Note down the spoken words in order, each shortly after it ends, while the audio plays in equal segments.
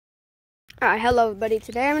Hello everybody.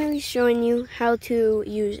 Today I'm going to be showing you how to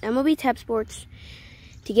use MLB Tap Sports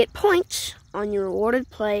to get points on your Rewarded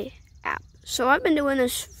Play app. So I've been doing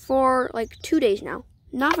this for like 2 days now.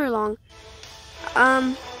 Not very long.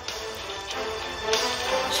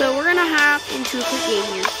 So we're going to hop into a quick game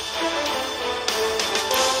here.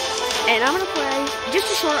 And I'm going to play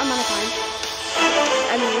just a short amount of time.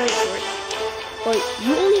 I mean really short. But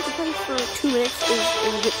you only have to play for 2 minutes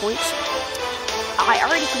and you get points. I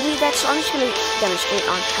already completed that, so I'm just going to demonstrate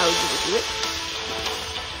on how you would do it.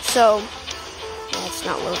 So, that's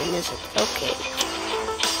not loading, is it? Okay.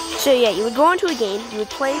 So yeah, you would go into a game, you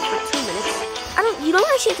would play for 2 minutes. You don't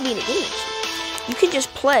actually have to be in a game, actually. You could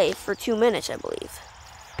just play for 2 minutes, I believe.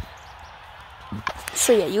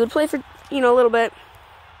 So yeah, you would play for, a little bit.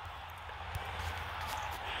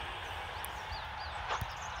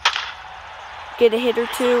 Get a hit or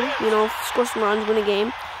two, score some runs, win a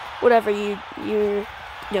game. Whatever you're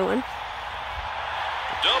doing.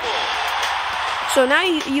 Double. So now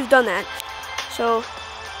you've done that. So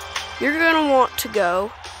you're going to want to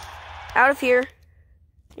go out of here.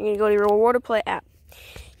 You're going to go to your Rewarded Play app.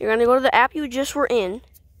 You're going to go to the app you just were in.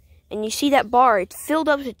 And you see that bar. It's filled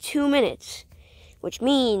up to 2 minutes. Which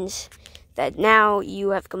means that now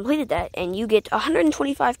you have completed that. And you get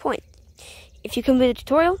 125 points. If you complete the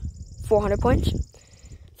tutorial, 400 points.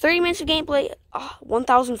 30 minutes of gameplay,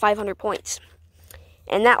 1,500 points.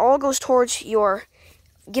 And that all goes towards your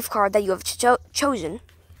gift card that you have chosen.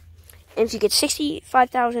 And if you get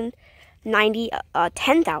 65,000, 90,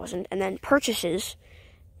 10,000, and then purchases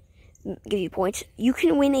give you points, you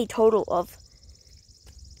can win a total of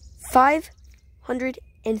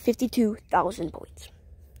 552,000 points.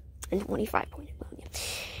 And 25 points.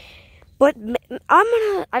 But I'm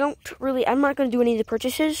not gonna do any of the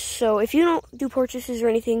purchases. So if you don't do purchases or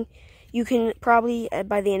anything, you can probably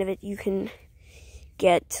by the end of it you can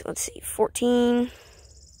get, let's see,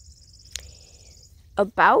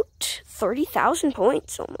 about 30,000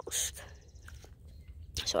 points almost.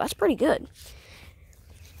 So that's pretty good.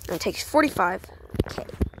 And it takes 45K.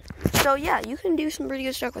 So yeah, you can do some pretty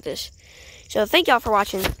good stuff with this. So thank y'all for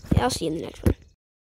watching. I'll see you in the next one.